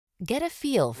Get a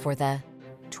feel for the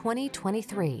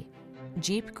 2023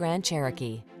 Jeep Grand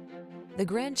Cherokee. The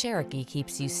Grand Cherokee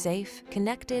keeps you safe,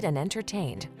 connected, and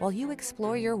entertained while you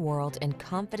explore your world in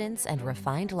confidence and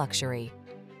refined luxury.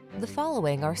 The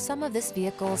following are some of this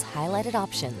vehicle's highlighted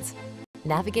options: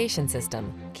 navigation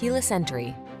system, keyless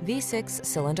entry, V6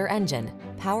 cylinder engine,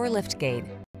 power liftgate,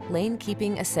 lane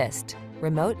keeping assist,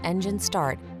 remote engine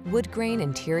start, wood grain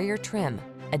interior trim,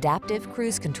 adaptive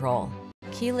cruise control,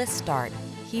 keyless start,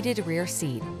 heated rear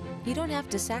seat. You don't have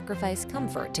to sacrifice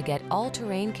comfort to get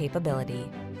all-terrain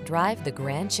capability. Drive the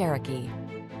Grand Cherokee.